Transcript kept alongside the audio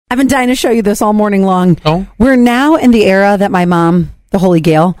I've been dying to show you this all morning long. Oh? We're now in the era that my mom, the Holy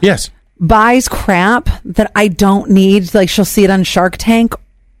Gail, Yes. buys crap that I don't need. Like she'll see it on Shark Tank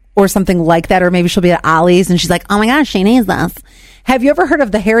or something like that. Or maybe she'll be at Ollie's and she's like, oh my gosh, she needs this. Have you ever heard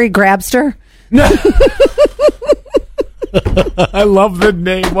of the Harry Grabster? No. I love the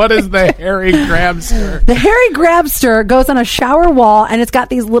name. What is the Harry Grabster? The Harry Grabster goes on a shower wall and it's got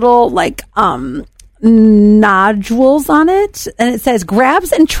these little nodules on it, and it says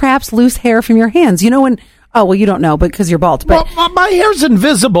grabs and traps loose hair from your hands. You know when? Oh well, you don't know because you're bald. But well, my hair's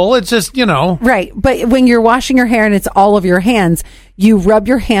invisible. It's just right. But when you're washing your hair and it's all of your hands, you rub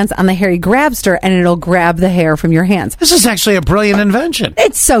your hands on the Harry Grabster and it'll grab the hair from your hands. This is actually a brilliant invention.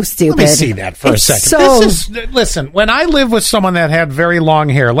 It's so stupid. Let me see that for a second. Listen, when I lived with someone that had very long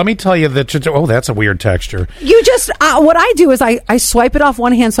hair, let me tell you that, that's a weird texture. You just, what I do is I swipe it off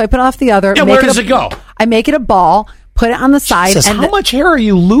one hand, swipe it off the other. Yeah, where does it go? I make it a ball, put it on the side. Jesus, how much hair are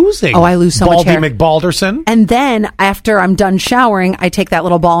you losing? Oh, I lose so much hair. Baldy McBalderson. And then after I'm done showering, I take that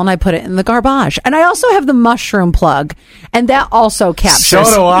little ball and I put it in the garbage. And I also have the mushroom plug, and that also captures.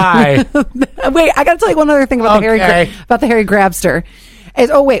 So do I. Wait, I got to tell you one other thing about the Harry Grabster.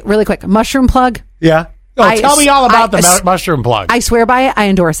 Wait, really quick. Mushroom plug. Yeah. Tell me all about the mushroom plug. I swear by it. I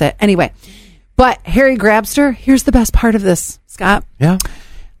endorse it. Anyway, but Harry Grabster, here's the best part of this, Scott. Yeah.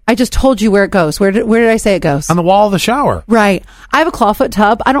 I just told you where it goes. Where did I say it goes? On the wall of the shower. Right. I have a clawfoot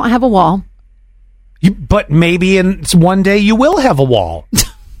tub. I don't have a wall. But maybe one day you will have a wall.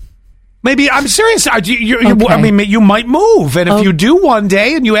 Maybe, I'm serious. I mean, you might move. And if you do one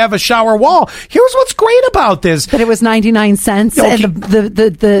day and you have a shower wall, here's what's great about this. That it was 99 cents and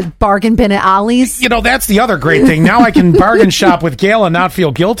the bargain bin at Ollie's. That's the other great thing. Now I can bargain shop with Gail and not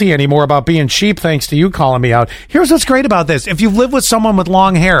feel guilty anymore about being cheap thanks to you calling me out. Here's what's great about this. If you live with someone with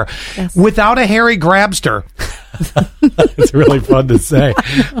long hair, without a Harry Grabster, it's really fun to say.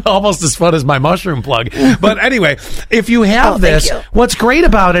 Almost as fun as my mushroom plug. But anyway, if you have this, what's great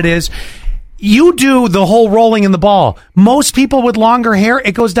about it is you do the whole rolling in the ball. Most people with longer hair,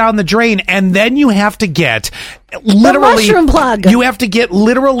 it goes down the drain, and then you have to get literally the mushroom plug. You have to get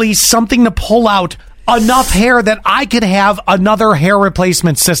literally something to pull out enough hair that I could have another hair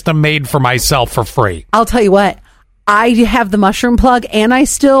replacement system made for myself for free. I'll tell you what, I have the mushroom plug and I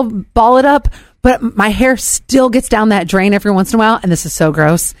still ball it up, but my hair still gets down that drain every once in a while, and this is so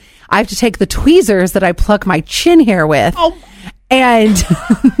gross. I have to take the tweezers that I pluck my chin hair with. And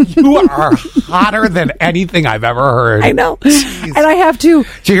you are hotter than anything I've ever heard. I know. Jeez. And I have to.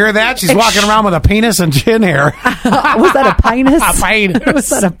 Did you hear that? She's walking around with a penis and chin hair. Was that a pinus? A pinus. Was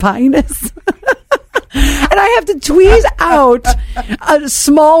that a pinus? And I have to tweeze out a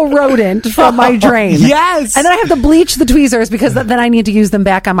small rodent from my drain. Yes. And then I have to bleach the tweezers because then I need to use them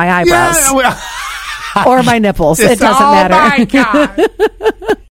back on my eyebrows. Yeah. Or my nipples. It doesn't matter. Oh, my God.